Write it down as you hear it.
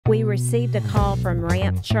we received a call from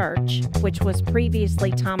Ramp Church, which was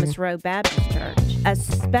previously Thomas Rowe Baptist Church. A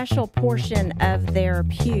special portion of their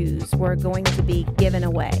pews were going to be given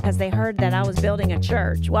away because they heard that I was building a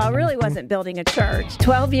church. Well, I really wasn't building a church.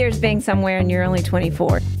 12 years being somewhere and you're only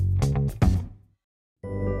 24.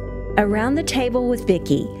 Around the table with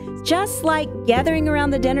Vickie. Just like gathering around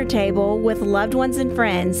the dinner table with loved ones and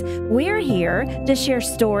friends, we're here to share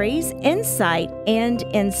stories, insight, and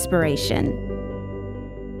inspiration.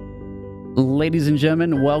 Ladies and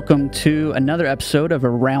gentlemen, welcome to another episode of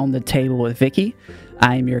Around the Table with Vickie.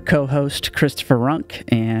 I am your co-host, Christopher Runk,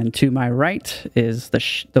 and to my right is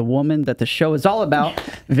the woman that the show is all about,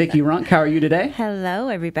 Vickie Runk. How are you today? Hello,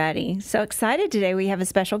 everybody. So excited today. We have a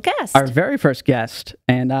special guest. Our very first guest,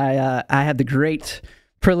 and I had the great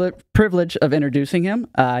privilege of introducing him.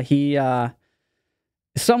 He is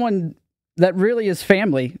someone that really is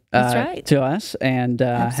family to us, and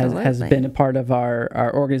has been a part of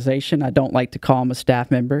our organization. I don't like to call him a staff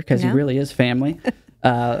member because he really is family.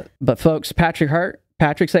 But folks, Patrick Hurt.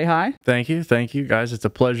 Patrick, say hi. Thank you, guys. It's a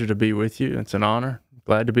pleasure to be with you. It's an honor.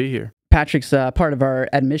 Glad to be here. Patrick's part of our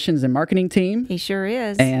admissions and marketing team. He sure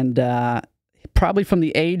is. And probably from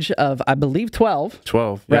the age of, I believe, 12.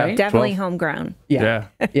 12, right? Yeah. Definitely 12. homegrown. Yeah.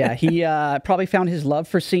 He probably found his love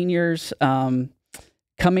for seniors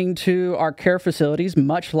coming to our care facilities,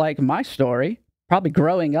 much like my story, probably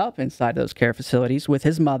growing up inside those care facilities with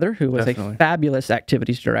his mother, who was a fabulous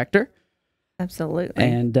activities director. Absolutely.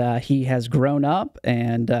 And he has grown up.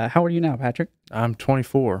 And how are you now, Patrick? I'm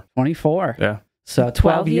 24. 24. Yeah. So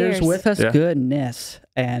 12 years with us. Yeah. Goodness.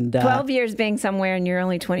 And 12 years being somewhere and you're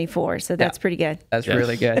only 24. So that's pretty good. That's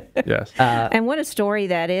really good. Yes. And what a story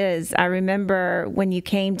that is. I remember when you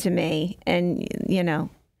came to me and,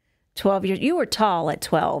 12 years. You were tall at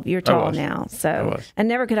 12. You're tall now. So and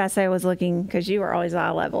never could I say I was looking because you were always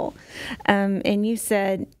eye level. And you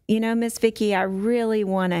said, Miss Vickie, I really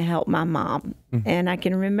want to help my mom. Mm-hmm. And I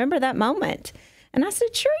can remember that moment. And I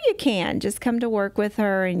said, sure you can. Just come to work with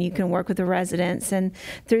her and you can work with the residents. And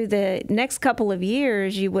through the next couple of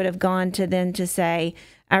years, you would have gone to then to say,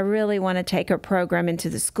 I really want to take her program into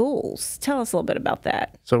the schools. Tell us a little bit about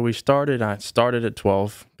that. So I started at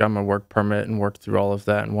 12, got my work permit and worked through all of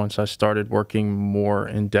that. And once I started working more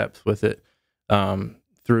in depth with it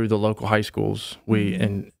through the local high schools,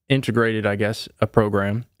 we integrated, I guess, a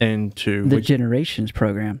program into the Generations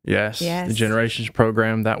program. Yes, the Generations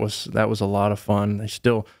program. That was a lot of fun. They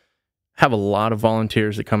still have a lot of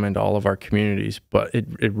volunteers that come into all of our communities, but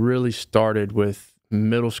it really started with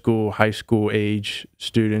middle school, high school age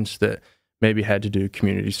students that maybe had to do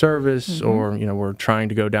community service or, were trying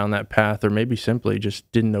to go down that path or maybe simply just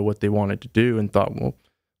didn't know what they wanted to do and thought, well,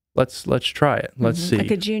 let's try it. Let's see. Like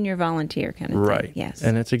a junior volunteer kind of thing. Yes.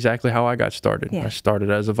 And it's exactly how I got started. Yeah. I started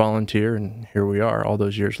as a volunteer and here we are all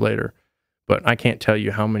those years later. But I can't tell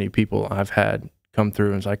you how many people I've had come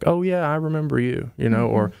through and it's like, oh yeah, I remember you,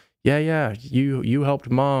 or yeah, you helped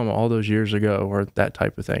mom all those years ago or that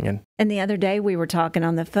type of thing. And the other day we were talking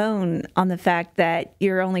on the phone on the fact that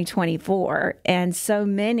you're only 24 and so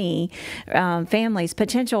many families,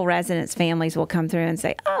 potential residents families will come through and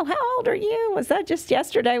say, oh, how old are you? Was that just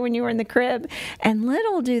yesterday when you were in the crib? And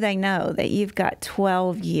little do they know that you've got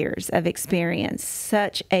 12 years of experience.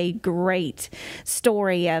 Such a great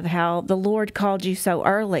story of how the Lord called you so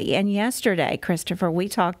early. And yesterday, Christopher, we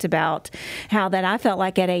talked about how that I felt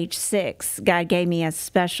like at age 6, God gave me a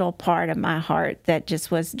special part of my heart that just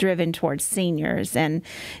was driven towards seniors and,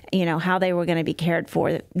 how they were going to be cared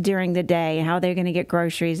for during the day, how they're going to get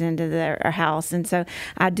groceries into their house. And so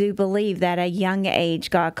I do believe that at a young age,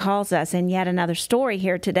 God calls us. And yet another story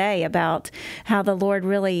here today about how the Lord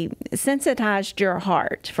really sensitized your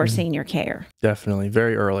heart for senior care. Definitely.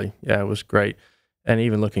 Very early. Yeah, it was great. And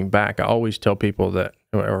even looking back, I always tell people that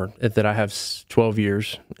I have 12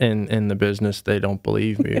 years in the business. They don't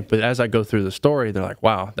believe me. But as I go through the story, they're like,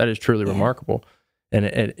 wow, that is truly remarkable. And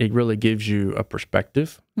it really gives you a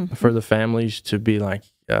perspective for the families to be like,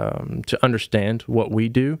 to understand what we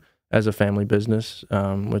do as a family business,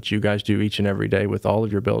 what you guys do each and every day with all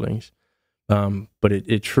of your buildings. But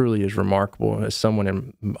it truly is remarkable. As someone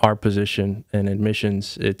in our position in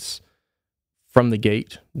admissions, it's from the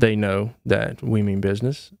gate, they know that we mean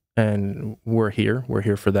business and we're here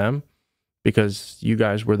for them because you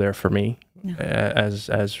guys were there for me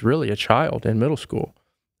as really a child in middle school.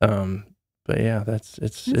 But yeah,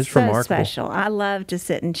 it's so remarkable. Special. I love to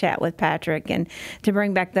sit and chat with Patrick and to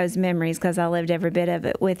bring back those memories because I lived every bit of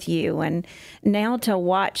it with you. And now to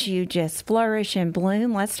watch you just flourish and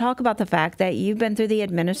bloom, let's talk about the fact that you've been through the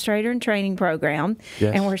administrator and training program.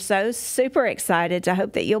 Yes. And we're so super excited to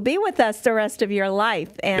hope that you'll be with us the rest of your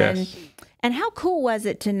life. And And how cool was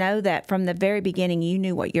it to know that from the very beginning you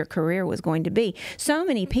knew what your career was going to be? So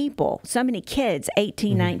many people, so many kids,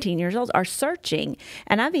 18, 19 years old, are searching.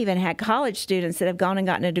 And I've even had college students that have gone and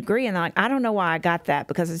gotten a degree and they're like, I don't know why I got that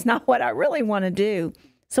because it's not what I really want to do.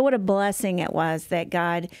 So what a blessing it was that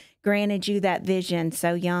God granted you that vision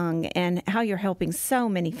so young, and how you're helping so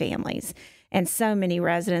many families and so many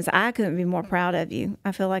residents. I couldn't be more proud of you.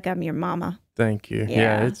 I feel like I'm your mama. Thank you.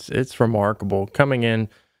 Yeah, it's remarkable. Coming in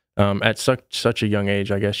at such a young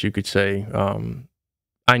age, I guess you could say,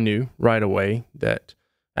 I knew right away that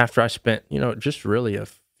after I spent, just really a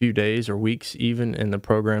few days or weeks even in the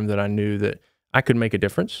program, that I knew that I could make a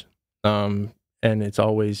difference. And it's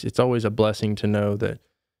always a blessing to know that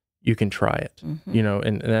you can try it,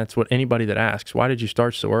 and that's what anybody that asks, why did you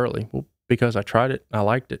start so early? Well, because I tried it. I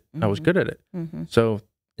liked it. I was good at it. So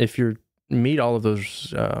if you meet all of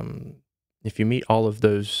those,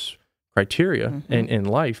 criteria in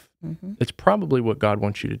life, it's probably what God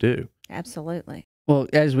wants you to do. Absolutely. Well,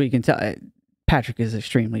 as we can tell, Patrick is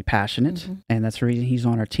extremely passionate, and that's the reason he's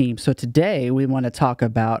on our team. So today we want to talk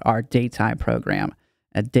about our daytime program,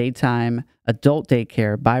 a daytime adult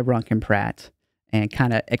daycare by Runk Pratt, and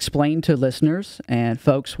kind of explain to listeners and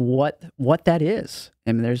folks what that is.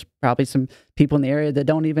 I mean, there's probably some people in the area that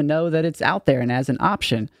don't even know that it's out there and as an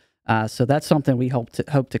option. So that's something we hope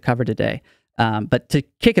to cover today. But to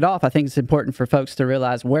kick it off, I think it's important for folks to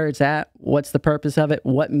realize where it's at, what's the purpose of it,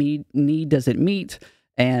 what need does it meet.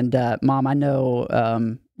 And Mom, I know,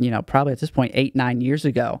 probably at this point, 8-9 years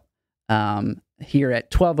ago, here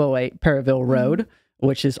at 1208 Perryville Road,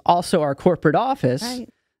 which is also our corporate office. Right.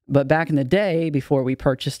 But back in the day, before we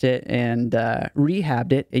purchased it and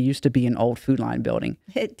rehabbed it, it used to be an old Food Line building.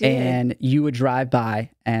 It did. And you would drive by,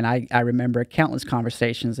 and I remember countless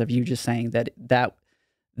conversations of you just saying that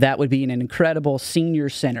would be an incredible senior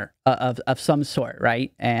center of some sort,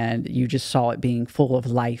 right? And you just saw it being full of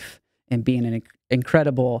life and being an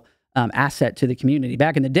incredible asset to the community.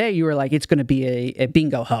 Back in the day, you were like, it's going to be a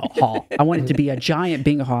bingo hall. I want it to be a giant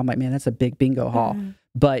bingo hall. I'm like, man, that's a big bingo hall.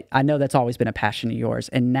 But I know that's always been a passion of yours.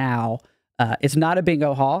 And now it's not a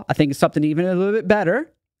bingo hall. I think it's something even a little bit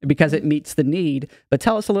better because it meets the need. But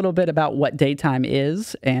tell us a little bit about what daytime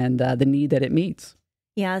is and the need that it meets.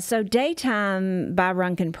 Yeah, so Daytime by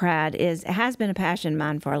Runk Pratt has been a passion of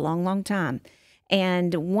mine for a long, long time.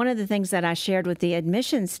 And one of the things that I shared with the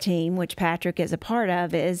admissions team, which Patrick is a part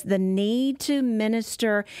of, is the need to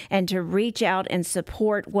minister and to reach out and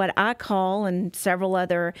support what I call, and several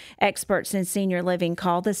other experts in senior living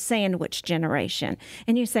call, the sandwich generation.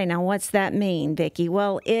 And you say, now what's that mean, Vickie?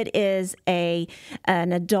 Well, it is an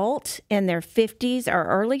adult in their 50s or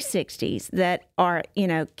early 60s that are,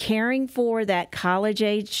 caring for that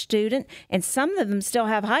college-age student. And some of them still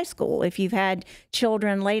have high school. If you've had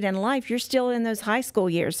children late in life, you're still in those high school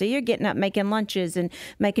years, so you're getting up making lunches and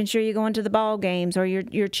making sure you're going to the ball games, or you're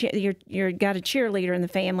got a cheerleader in the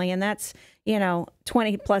family, and that's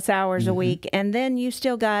 20 plus hours a week, and then you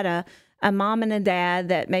still got a mom and a dad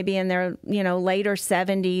that may be in their later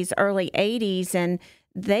 70s, early 80s, and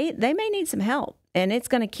they may need some help, and it's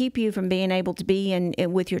going to keep you from being able to be in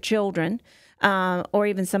with your children. Or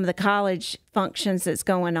even some of the college functions that's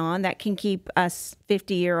going on that can keep us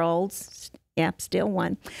 50-year-olds. Yeah, still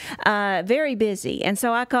one. Very busy. And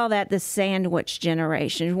so I call that the sandwich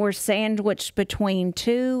generation. We're sandwiched between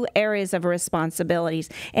two areas of responsibilities,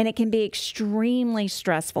 and it can be extremely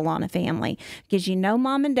stressful on a family because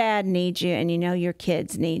mom and dad need you and your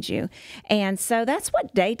kids need you. And so that's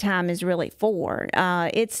what daytime is really for.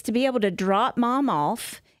 It's to be able to drop mom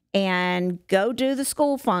off and go do the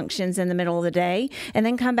school functions in the middle of the day and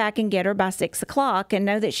then come back and get her by 6 o'clock and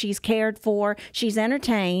know that she's cared for, she's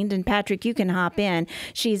entertained, and Patrick, you can hop in.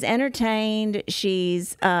 She's entertained,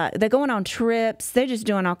 they're going on trips, they're just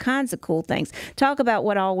doing all kinds of cool things. Talk about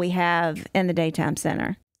what all we have in the Daytime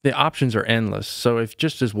Center. The options are endless. So if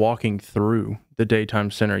just as walking through the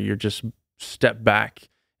Daytime Center, you're just step back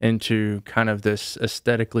into kind of this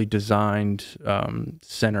aesthetically designed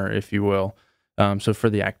center, if you will. So for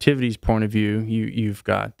the activities point of view, you've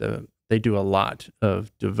got they do a lot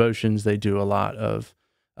of devotions. They do a lot of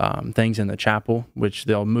things in the chapel, which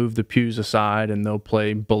they'll move the pews aside and they'll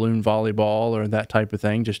play balloon volleyball or that type of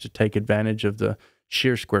thing just to take advantage of the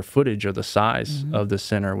sheer square footage or the size of the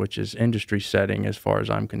center, which is industry setting as far as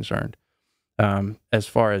I'm concerned. As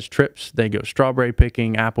far as trips, they go strawberry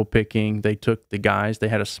picking, apple picking. They took the guys. They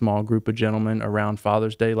had a small group of gentlemen around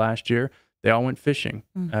Father's Day last year. They all went fishing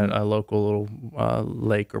at a local little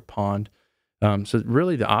lake or pond. So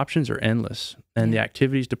really the options are endless. And the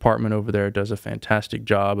activities department over there does a fantastic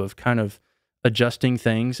job of kind of adjusting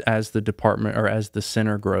things as the department or as the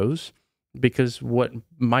center grows. because what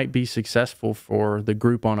might be successful for the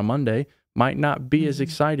group on a Monday might not be as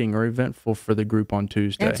exciting or eventful for the group on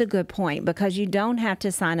Tuesday. That's a good point, because you don't have to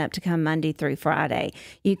sign up to come Monday through Friday.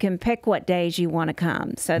 You can pick what days you want to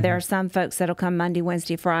come. So there are some folks that'll come Monday,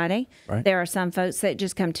 Wednesday, Friday. Right. There are some folks that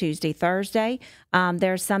just come Tuesday, Thursday.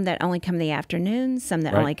 There are some that only come in the afternoon, some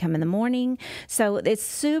that only come in the morning. So it's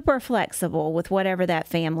super flexible with whatever that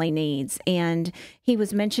family needs. And he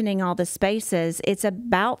was mentioning all the spaces. It's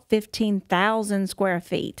about 15,000 square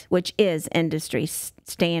feet, which is industry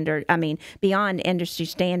standard. I mean, beyond industry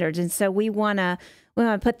standards. And so we want to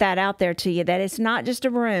put that out there to you, that it's not just a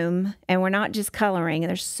room and we're not just coloring.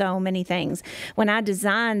 There's so many things. When I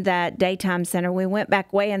designed that daytime center, we went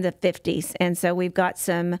back way in the 50s. And so we've got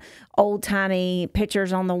some old timey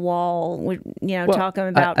pictures on the wall, talking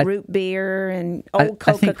about root beer and old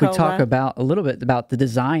Coca-Cola. I think we talk about a little bit about the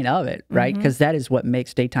design of it, right? Because that is what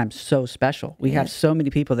makes daytime so special. We have so many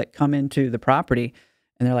people that come into the property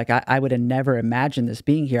and they're like, I would have never imagined this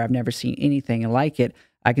being here. I've never seen anything like it.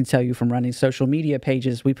 I can tell you from running social media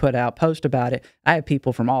pages, we put out posts about it. I have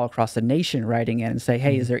people from all across the nation writing in and say,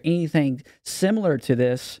 hey, is there anything similar to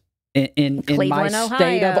this in my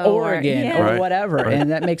state of Oregon or whatever? Right.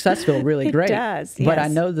 And that makes us feel really great. It does, But I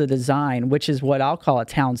know the design, which is what I'll call a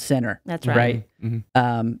town center. That's right.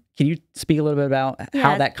 Can you speak a little bit about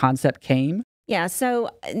how that concept came? Yeah,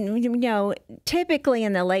 so, typically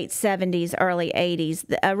in the late 70s, early 80s,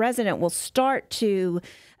 a resident will start to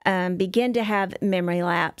begin to have memory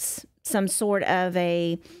lapse, some sort of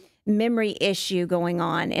a memory issue going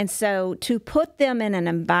on. And so to put them in an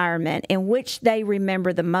environment in which they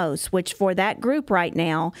remember the most, which for that group right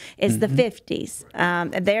now is the 50s.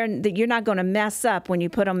 You're not going to mess up when you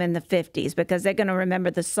put them in the 50s, because they're going to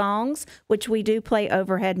remember the songs, which we do play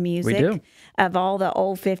overhead music of all the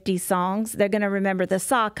old 50s songs. They're going to remember the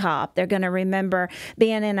sock hop. They're going to remember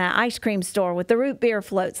being in an ice cream store with the root beer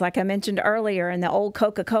floats, like I mentioned earlier, and the old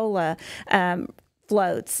Coca-Cola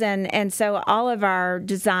floats. And so all of our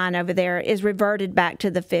design over there is reverted back to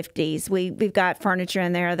the 50s. We've got furniture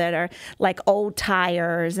in there that are like old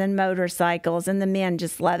tires and motorcycles, and the men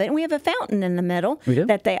just love it. And we have a fountain in the middle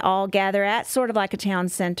that they all gather at, sort of like a town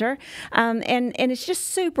center. And it's just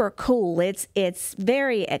super cool. It's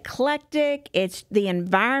very eclectic. The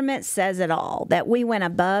environment says it all, that we went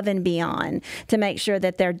above and beyond to make sure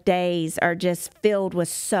that their days are just filled with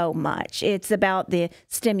so much. It's about the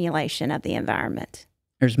stimulation of the environment.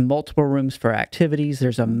 There's multiple rooms for activities.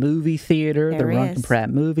 There's a movie theater, the Runk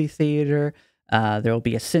Pratt movie theater. There will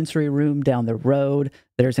be a sensory room down the road.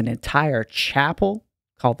 There's an entire chapel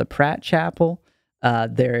called the Pratt Chapel.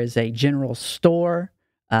 There is a general store.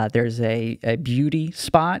 There's a beauty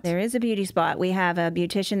spot. There is a beauty spot. We have a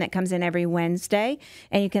beautician that comes in every Wednesday,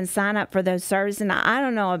 and you can sign up for those services. And I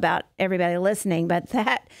don't know about everybody listening, but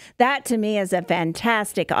that to me is a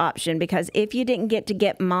fantastic option, because if you didn't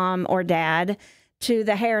get mom or dad to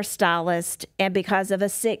the hairstylist and because of a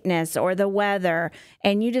sickness or the weather,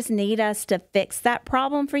 and you just need us to fix that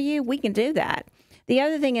problem for you, we can do that. The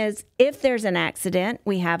other thing is, if there's an accident,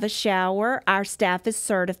 we have a shower. Our staff is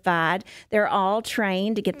certified. They're all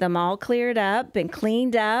trained to get them all cleared up and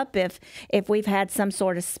cleaned up. If we've had some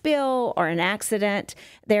sort of spill or an accident,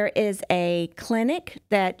 there is a clinic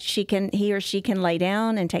that he or she can lay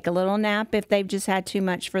down and take a little nap if they've just had too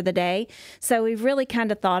much for the day. So we've really kind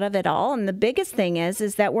of thought of it all. And the biggest thing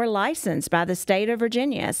is that we're licensed by the state of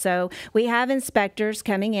Virginia. So we have inspectors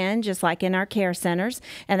coming in, just like in our care centers,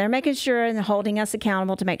 and they're making sure and holding us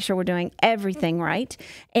accountable to make sure we're doing everything right.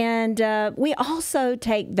 And we also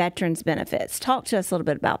take veterans benefits. Talk to us a little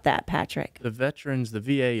bit about that, Patrick. The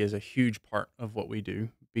VA is a huge part of what we do,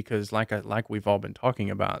 because like we've all been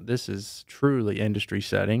talking about, this is truly industry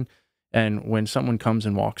setting. And when someone comes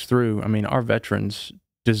and walks through, I mean, our veterans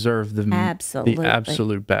deserve the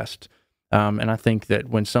absolute best. And I think that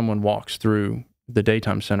when someone walks through the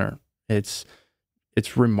daytime center, it's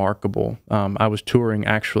remarkable. I was touring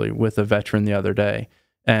actually with a veteran the other day,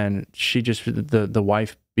 and she just, the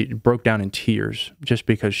wife broke down in tears just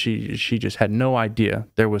because she just had no idea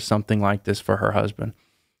there was something like this for her husband,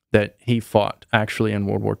 that he fought actually in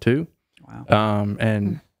World War II. Wow.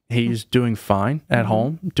 And he's doing fine at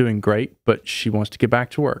home, doing great, but she wants to get back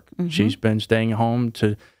to work. She's been staying home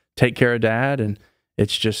to take care of dad, and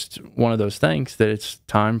it's just one of those things that it's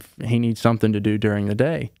time, he needs something to do during the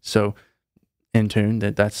day. So in tune,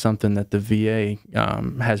 that's something that the VA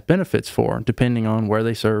has benefits for, depending on where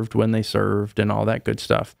they served, when they served, and all that good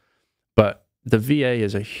stuff. But the VA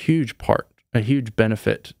is a huge part, a huge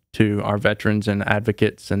benefit to our veterans and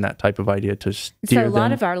advocates and that type of idea to steer them. So a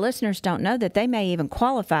lot of our listeners don't know that they may even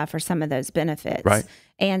qualify for some of those benefits. Right.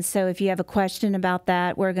 And so if you have a question about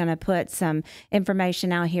that, we're going to put some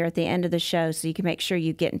information out here at the end of the show so you can make sure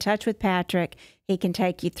you get in touch with Patrick. He can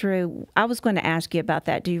take you through. I was going to ask you about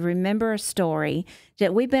that. Do you remember a story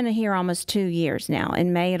that we've been here almost 2 years now?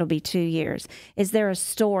 In May, it'll be 2 years. Is there a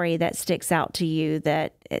story that sticks out to you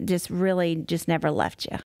that just really just never left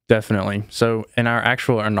you? Definitely. So in our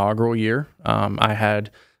actual inaugural year, I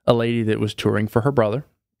had a lady that was touring for her brother.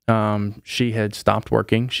 She had stopped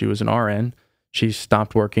working. She was an RN. She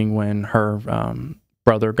stopped working when her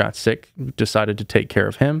brother got sick, decided to take care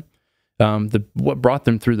of him. What brought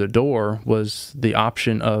them through the door was the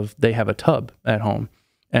option of they have a tub at home,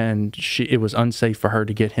 and it was unsafe for her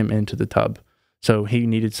to get him into the tub. So he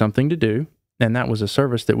needed something to do, and that was a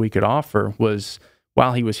service that we could offer was,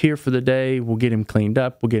 while he was here for the day, we'll get him cleaned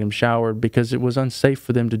up, we'll get him showered, because it was unsafe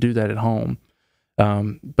for them to do that at home.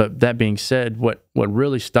 But that being said, what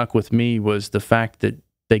really stuck with me was the fact that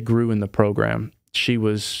they grew in the program. She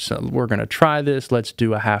was, we're going to try this, let's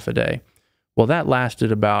do a half a day. Well, that lasted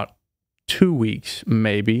about 2 weeks,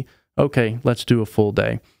 maybe. Okay, let's do a full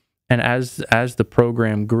day. And as the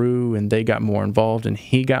program grew and they got more involved and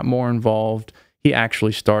he got more involved, he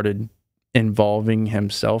actually started involving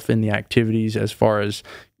himself in the activities as far as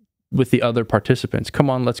with the other participants. Come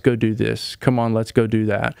on, let's go do this. Come on, let's go do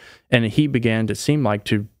that. And he began to seem like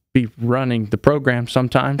to be running the program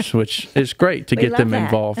sometimes, which is great to get them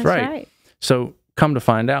involved. That's right. So come to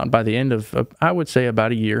find out, by the end of, I would say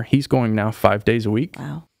about a year, he's going now 5 days a week.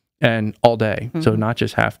 Wow. And all day. So not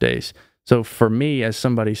just half days. So for me, as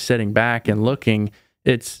somebody sitting back and looking,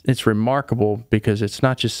 it's remarkable, because it's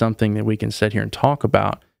not just something that we can sit here and talk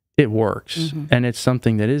about. It works. And it's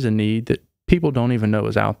something that is a need that people don't even know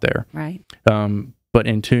is out there. Right. But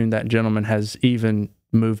in tune, that gentleman has even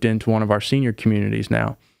moved into one of our senior communities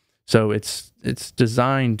now. So it's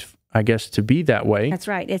designed, I guess, to be that way. That's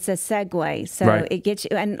right. It's a segue. So it gets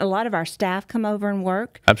you, and a lot of our staff come over and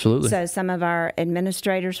work. Absolutely. So some of our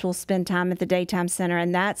administrators will spend time at the daytime center,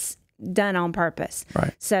 and that's done on purpose.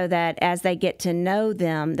 Right. So that as they get to know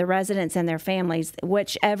them, the residents and their families,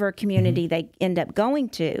 whichever community they end up going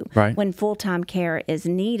to, when full-time care is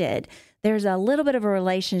needed, there's a little bit of a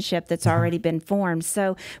relationship that's already been formed.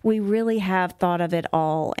 So we really have thought of it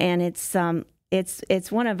all, and it's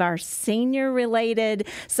one of our senior related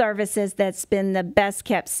services that's been the best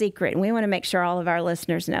kept secret. And we want to make sure all of our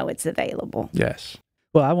listeners know it's available. Yes.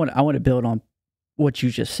 Well, I want to build on what you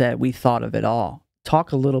just said. We thought of it all.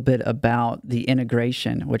 Talk a little bit about the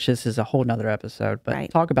integration, which this is a whole nother episode,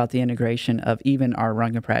 but talk about the integration of even our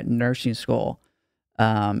Runk Pratt nursing school,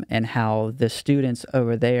 and how the students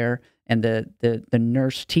over there and the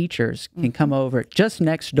nurse teachers can come over just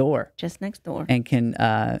next door. And can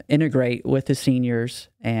integrate with the seniors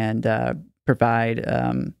and provide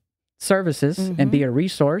services and be a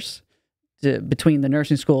resource between the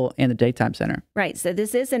nursing school and the daytime center. Right. So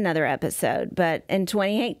this is another episode. But in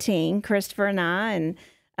 2018, Christopher and I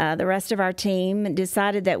and the rest of our team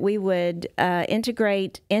decided that we would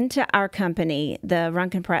integrate into our company the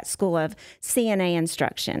Runk Pratt School of CNA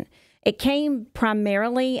Instruction. It came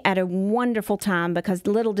primarily at a wonderful time, because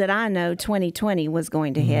little did I know 2020 was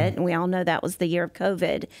going to hit. And we all know that was the year of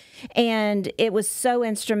COVID. And it was so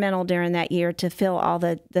instrumental during that year to fill all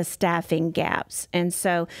the staffing gaps. And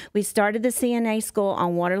so we started the CNA school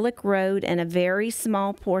on Waterlick Road in a very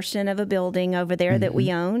small portion of a building over there that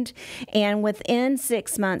we owned. And within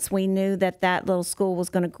 6 months, we knew that that little school was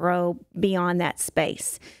going to grow beyond that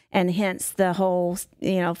space. And hence the whole,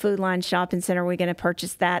 Food Line Shopping Center, we're going to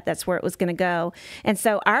purchase that. That's where it was going to go. And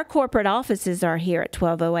so our corporate offices are here at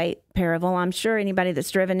 1208 Perryville. I'm sure anybody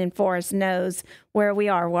that's driven in Forest knows where we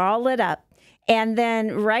are. We're all lit up. And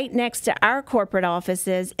then right next to our corporate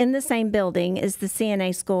offices in the same building is the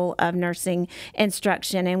CNA School of Nursing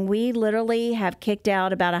Instruction. And we literally have kicked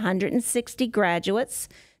out about 160 graduates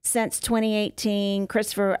since 2018.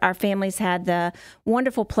 Christopher, our families had the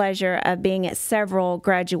wonderful pleasure of being at several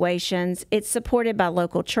graduations. It's supported by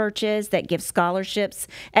local churches that give scholarships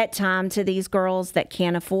at time to these girls that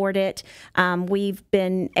can't afford it. We've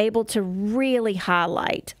been able to really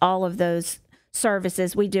highlight all of those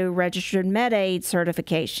services. We do registered Med-Aid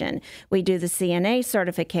certification. We do the CNA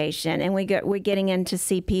certification, and we're getting into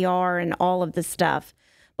CPR and all of the stuff.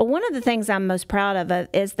 But one of the things I'm most proud of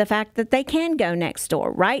is the fact that they can go next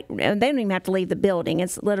door, right? They don't even have to leave the building.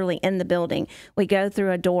 It's literally in the building. We go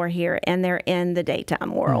through a door here, and they're in the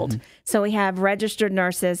daytime world. So we have registered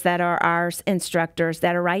nurses that are our instructors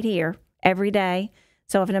that are right here every day.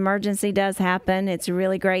 So if an emergency does happen, it's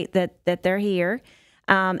really great that they're here.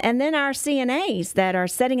 And then our CNAs that are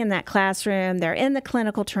sitting in that classroom, they're in the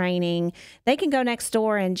clinical training. They can go next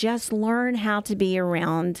door and just learn how to be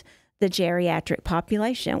around the geriatric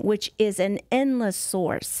population, which is an endless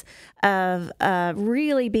source of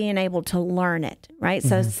really being able to learn it, right?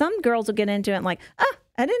 So some girls will get into it like,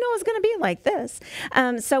 I didn't know it was going to be like this.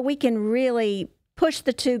 So we can really push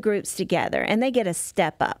the two groups together, and they get a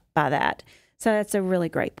step up by that. So that's a really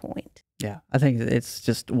great point. Yeah, I think it's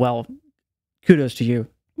just, kudos to you.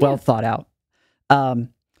 Well thought out.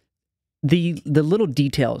 The little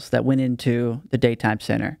details that went into the Daytime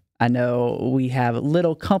Center. I know we have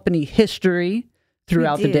little company history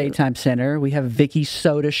throughout the Daytime Center. We have Vickie's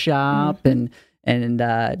Soda Shop and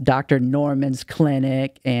Dr. Norman's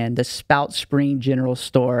Clinic and the Spout Spring General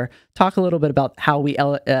Store. Talk a little bit about how we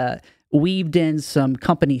weaved in some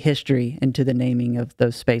company history into the naming of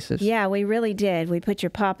those spaces. Yeah, we really did. We put your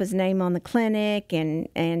papa's name on the clinic,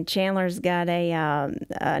 and Chandler's got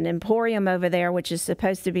an emporium over there, which is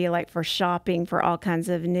supposed to be like for shopping for all kinds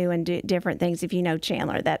of new and different things. If you know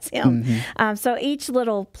Chandler, that's him. So each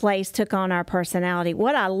little place took on our personality.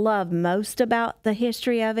 What I love most about the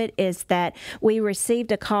history of it is that we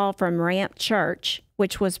received a call from Ramp Church,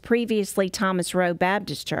 which was previously Thomas Rowe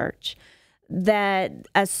Baptist Church, that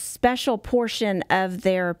a special portion of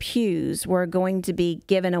their pews were going to be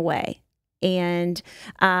given away. And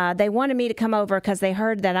they wanted me to come over because they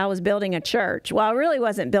heard that I was building a church. Well, I really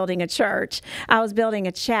wasn't building a church. I was building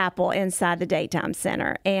a chapel inside the Daytime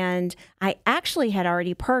Center. And I actually had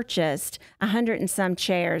already purchased 100 and some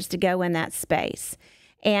chairs to go in that space.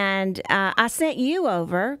 And I sent you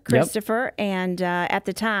over, Christopher, and at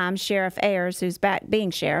the time, Sheriff Ayers, who's back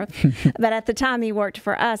being sheriff, but at the time he worked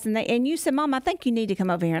for us. And you said, Mom, I think you need to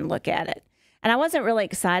come over here and look at it. And I wasn't really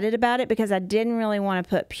excited about it because I didn't really want to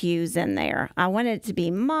put pews in there. I wanted it to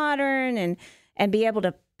be modern and be able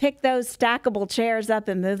to pick those stackable chairs up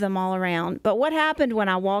and move them all around. But what happened when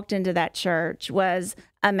I walked into that church was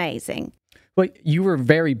amazing. Well, you were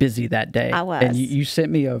very busy that day. I was. And you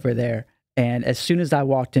sent me over there. And as soon as I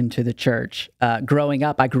walked into the church, growing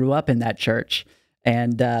up, I grew up in that church,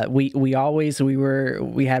 and we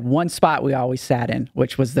had one spot we always sat in,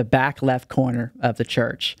 which was the back left corner of the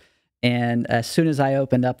church. And as soon as I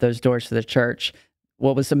opened up those doors to the church,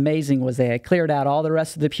 what was amazing was they had cleared out all the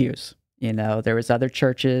rest of the pews. You know, there was other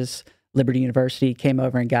churches. Liberty University came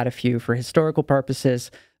over and got a few for historical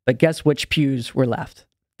purposes, but guess which pews were left?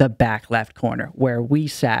 The back left corner, where we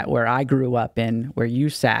sat, where I grew up in, where you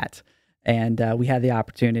sat. And we had the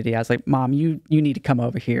opportunity. I was like, Mom, you need to come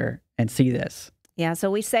over here and see this. Yeah,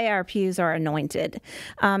 so we say our pews are anointed.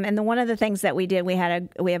 And one of the things that we did, we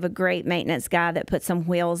have a great maintenance guy that put some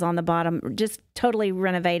wheels on the bottom, just totally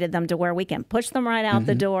renovated them to where we can push them right out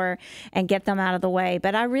the door and get them out of the way.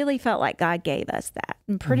 But I really felt like God gave us that.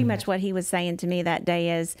 And pretty much what he was saying to me that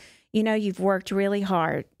day is, you know, you've worked really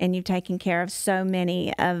hard and you've taken care of so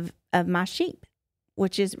many of my sheep,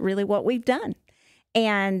 which is really what we've done.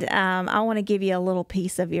 And I want to give you a little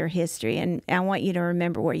piece of your history, and I want you to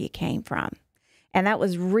remember where you came from. And that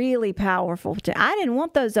was really powerful. I didn't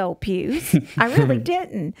want those old pews. I really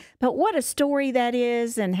didn't. But what a story that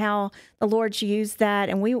is, and how the Lord's used that.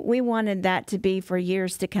 And we wanted that to be for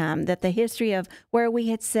years to come, that the history of where we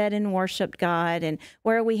had sat and worshiped God and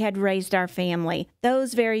where we had raised our family,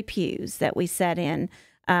 those very pews that we sat in,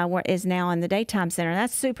 is now in the Daytime Center.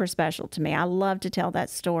 That's super special to me. I love to tell that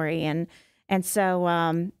story. And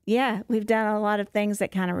so, we've done a lot of things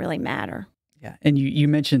that kind of really matter. Yeah, and you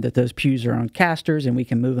mentioned that those pews are on casters and we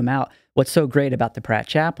can move them out. What's so great about the Pratt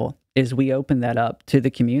Chapel is we open that up to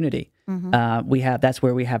the community. That's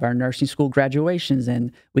where we have our nursing school graduations,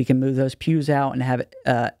 and we can move those pews out and have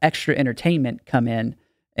extra entertainment come in.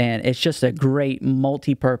 And it's just a great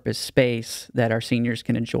multi-purpose space that our seniors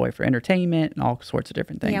can enjoy for entertainment and all sorts of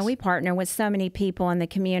different things. Yeah, we partner with so many people in the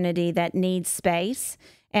community that need space.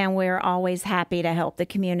 And we're always happy to help the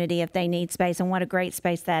community if they need space, and what a great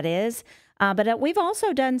space that is. But we've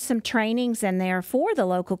also done some trainings in there for the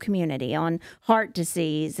local community on heart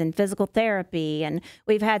disease and physical therapy. And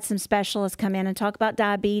we've had some specialists come in and talk about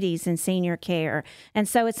diabetes and senior care. And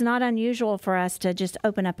so it's not unusual for us to just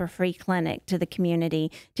open up a free clinic to the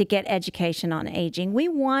community to get education on aging. We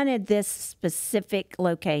wanted this specific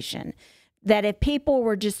location that if people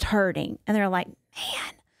were just hurting and they're like,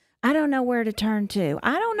 man, I don't know where to turn to.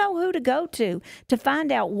 I don't know who to go to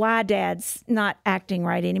find out why Dad's not acting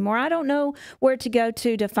right anymore. I don't know where to go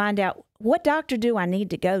to find out what doctor do I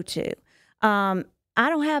need to go to. I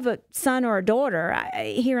don't have a son or a daughter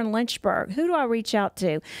here in Lynchburg. Who do I reach out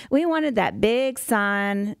to? We wanted that big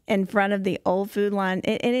sign in front of the old food line.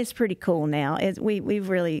 It is pretty cool now. We've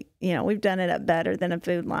really, we've done it up better than a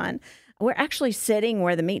food line. We're actually sitting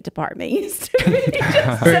where the meat department used to be.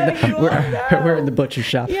 We're in the butcher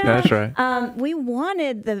shop. Yeah. That's right. We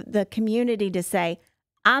wanted the community to say,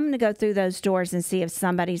 I'm going to go through those doors and see if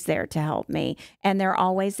somebody's there to help me. And there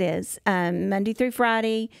always is. Monday through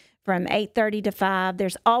Friday from 8:30 to 5,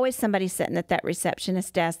 there's always somebody sitting at that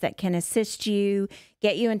receptionist desk that can assist you,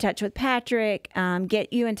 get you in touch with Patrick,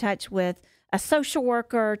 get you in touch with a social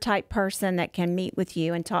worker type person that can meet with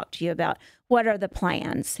you and talk to you about what are the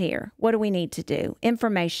plans here? What do we need to do?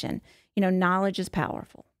 Information. Knowledge is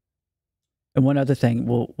powerful. And one other thing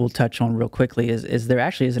we'll touch on real quickly is there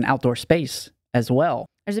actually is an outdoor space as well.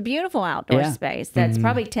 There's a beautiful outdoor space that's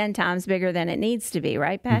probably 10 times bigger than it needs to be,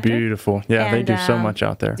 right, Patrick? Beautiful. Yeah, and they do so much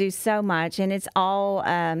out there. Do so much. And it's all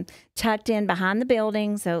tucked in behind the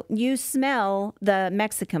building. So you smell the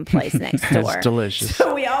Mexican place next door. It's delicious.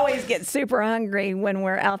 So we always get super hungry when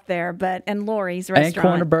we're out there. And Lori's restaurant. And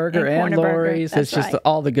Corner Burger and Lori's. It's just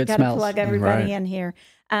all the good smells. Got to plug everybody in here.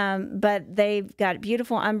 But they've got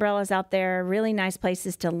beautiful umbrellas out there, really nice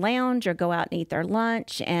places to lounge or go out and eat their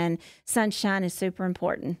lunch. And sunshine is super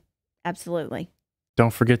important. Absolutely.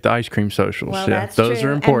 Don't forget the ice cream socials. Well, that's those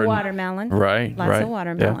true. are important. And watermelon. Right. Lots of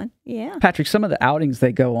watermelon. Yeah. Patrick, some of the outings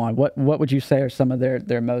they go on, what would you say are some of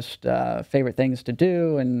their most favorite things to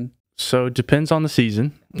do? And so it depends on the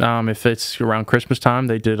season. If it's around Christmas time,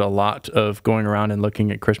 they did a lot of going around and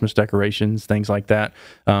looking at Christmas decorations, things like that.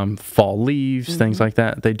 Fall leaves, things like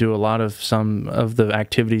that. They do a lot of some of the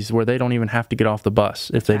activities where they don't even have to get off the bus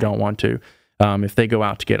if they don't want to. If they go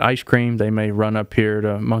out to get ice cream, they may run up here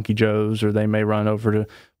to Monkey Joe's, or they may run over to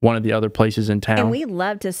one of the other places in town. And we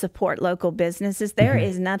love to support local businesses. There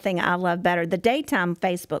is nothing I love better. The Daytime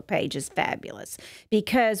Facebook page is fabulous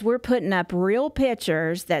because we're putting up real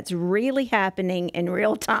pictures that's really happening in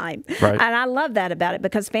real time. Right. And I love that about it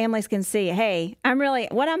because families can see, hey,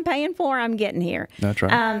 what I'm paying for, I'm getting here. That's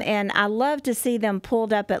right. And I love to see them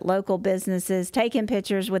pulled up at local businesses, taking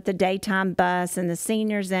pictures with the daytime bus and the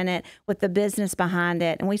seniors in it, with the business behind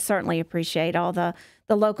it. And we certainly appreciate all the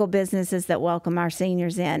local businesses that welcome our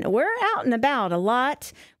seniors in. We're out and about a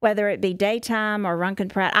lot, whether it be Daytime or Runk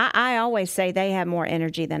Pratt. I always say they have more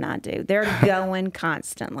energy than I do. They're going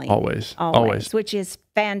constantly. Always. Which is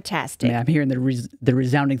fantastic. Yeah, I'm hearing the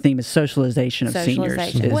resounding theme is socialization of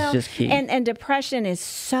seniors is just key. And depression is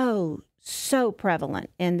so prevalent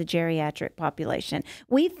in the geriatric population.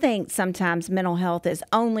 We think sometimes mental health is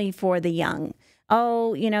only for the young.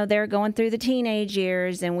 Oh, they're going through the teenage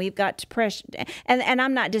years and we've got depression. And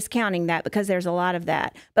I'm not discounting that because there's a lot of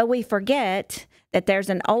that. But we forget that there's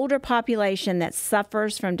an older population that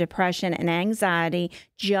suffers from depression and anxiety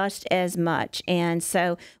just as much. And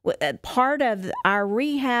so part of our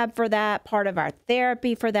rehab for that, part of our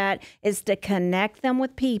therapy for that is to connect them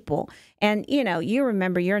with people. And, you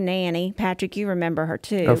remember your nanny, Patrick, you remember her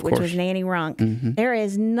too, which was Nanny Runk. There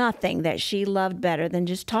is nothing that she loved better than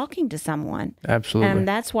just talking to someone. Absolutely. And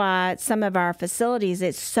that's why some of our facilities,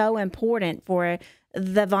 it's so important for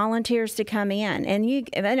the volunteers to come in. And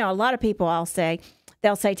a lot of people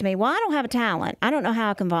they'll say to me, well, I don't have a talent. I don't know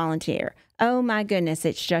how I can volunteer. Oh my goodness,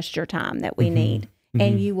 it's just your time that we need.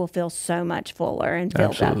 And you will feel so much fuller and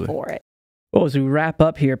filled up for it. Well, as we wrap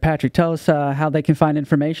up here, Patrick, tell us how they can find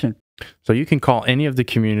information. So you can call any of the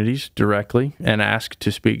communities directly and ask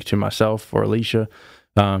to speak to myself or Alicia.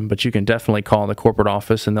 But you can definitely call the corporate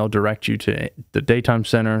office and they'll direct you to the Daytime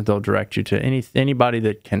Center. They'll direct you to anybody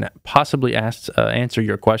that can possibly answer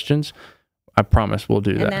your questions. I promise we'll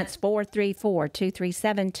do that. And that's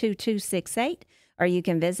 434-237-2268. Or you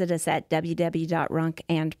can visit us at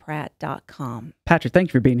www.runkandpratt.com. Patrick, thank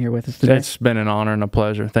you for being here with us today. It's been an honor and a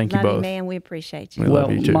pleasure. Thank you both. Love you, man. We appreciate you. We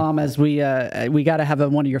love you too. Mom, as we got to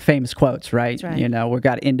have one of your famous quotes, right? That's right. We've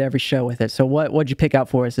got to end every show with it. So what'd you pick out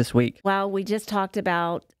for us this week? Well, we just talked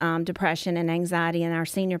about depression and anxiety in our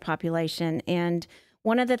senior population. And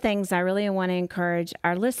one of the things I really want to encourage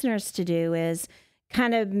our listeners to do is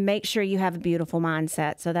kind of make sure you have a beautiful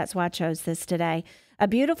mindset. So that's why I chose this today. A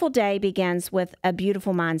beautiful day begins with a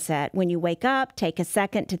beautiful mindset. When you wake up, take a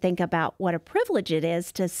second to think about what a privilege it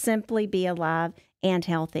is to simply be alive and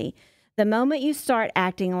healthy. The moment you start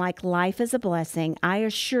acting like life is a blessing, I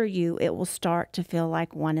assure you it will start to feel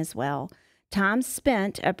like one as well. Time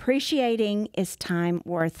spent appreciating is time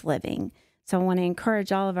worth living. So I want to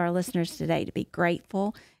encourage all of our listeners today to be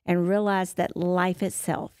grateful and realize that life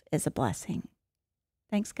itself is a blessing.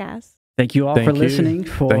 Thanks, guys. Thank you all for listening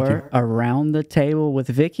for Around the Table with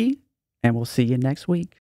Vickie, and we'll see you next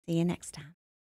week. See you next time.